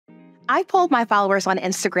I polled my followers on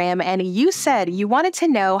Instagram and you said you wanted to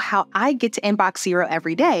know how I get to inbox zero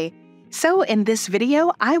every day. So in this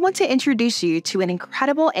video, I want to introduce you to an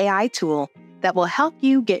incredible AI tool that will help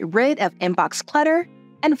you get rid of inbox clutter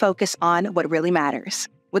and focus on what really matters.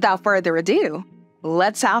 Without further ado,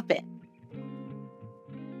 let's hop in.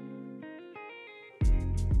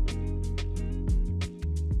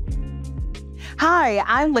 Hi,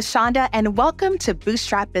 I'm LaShonda, and welcome to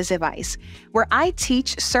Bootstrap Biz Advice, where I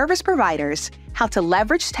teach service providers how to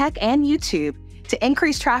leverage tech and YouTube to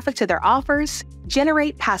increase traffic to their offers,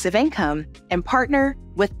 generate passive income, and partner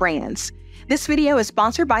with brands. This video is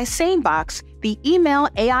sponsored by SaneBox, the email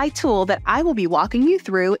AI tool that I will be walking you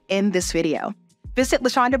through in this video. Visit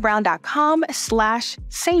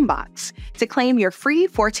lashondabrown.com/SaneBox to claim your free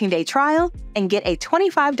 14-day trial and get a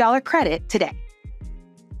 $25 credit today.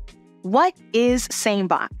 What is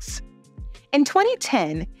SaneBox? In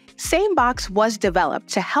 2010, SaneBox was developed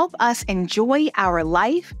to help us enjoy our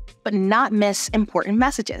life but not miss important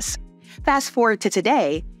messages. Fast forward to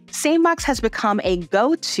today, SaneBox has become a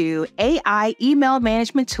go-to AI email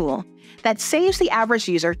management tool that saves the average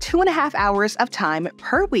user 2.5 hours of time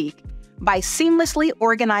per week by seamlessly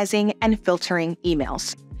organizing and filtering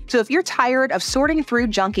emails. So if you're tired of sorting through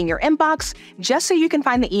junk in your inbox just so you can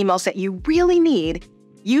find the emails that you really need,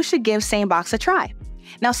 you should give SaneBox a try.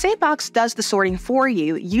 Now, SaneBox does the sorting for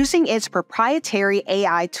you using its proprietary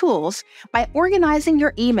AI tools by organizing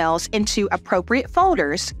your emails into appropriate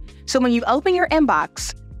folders, so when you open your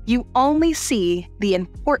inbox, you only see the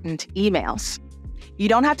important emails. You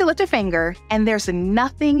don't have to lift a finger, and there's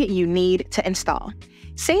nothing you need to install.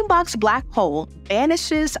 SaneBox Black Hole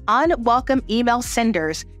banishes unwelcome email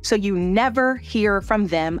senders so you never hear from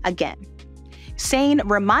them again. Sane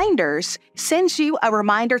Reminders sends you a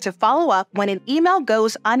reminder to follow up when an email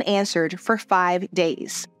goes unanswered for 5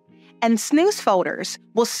 days. And Snooze Folders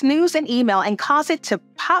will snooze an email and cause it to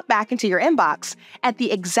pop back into your inbox at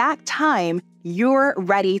the exact time you're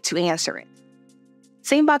ready to answer it.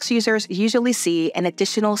 SaneBox users usually see an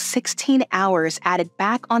additional 16 hours added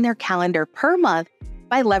back on their calendar per month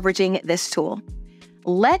by leveraging this tool.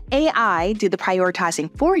 Let AI do the prioritizing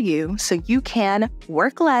for you so you can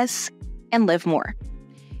work less and live more.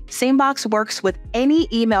 SaneBox works with any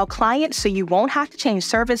email client, so you won't have to change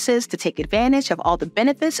services to take advantage of all the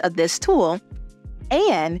benefits of this tool.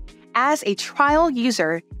 And as a trial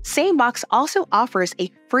user, SaneBox also offers a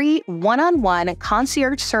free one-on-one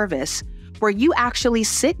concierge service where you actually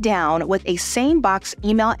sit down with a SaneBox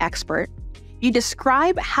email expert, you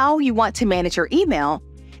describe how you want to manage your email,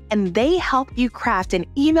 and they help you craft an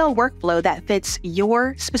email workflow that fits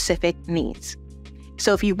your specific needs.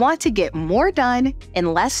 So if you want to get more done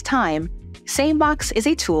in less time, SaneBox is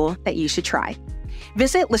a tool that you should try.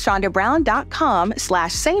 Visit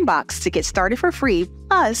lashondabrown.com/SaneBox to get started for free,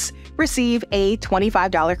 plus receive a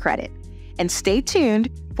 $25 credit. And stay tuned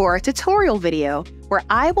for a tutorial video where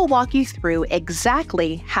I will walk you through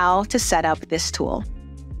exactly how to set up this tool.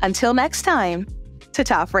 Until next time,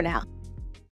 ta-ta for now.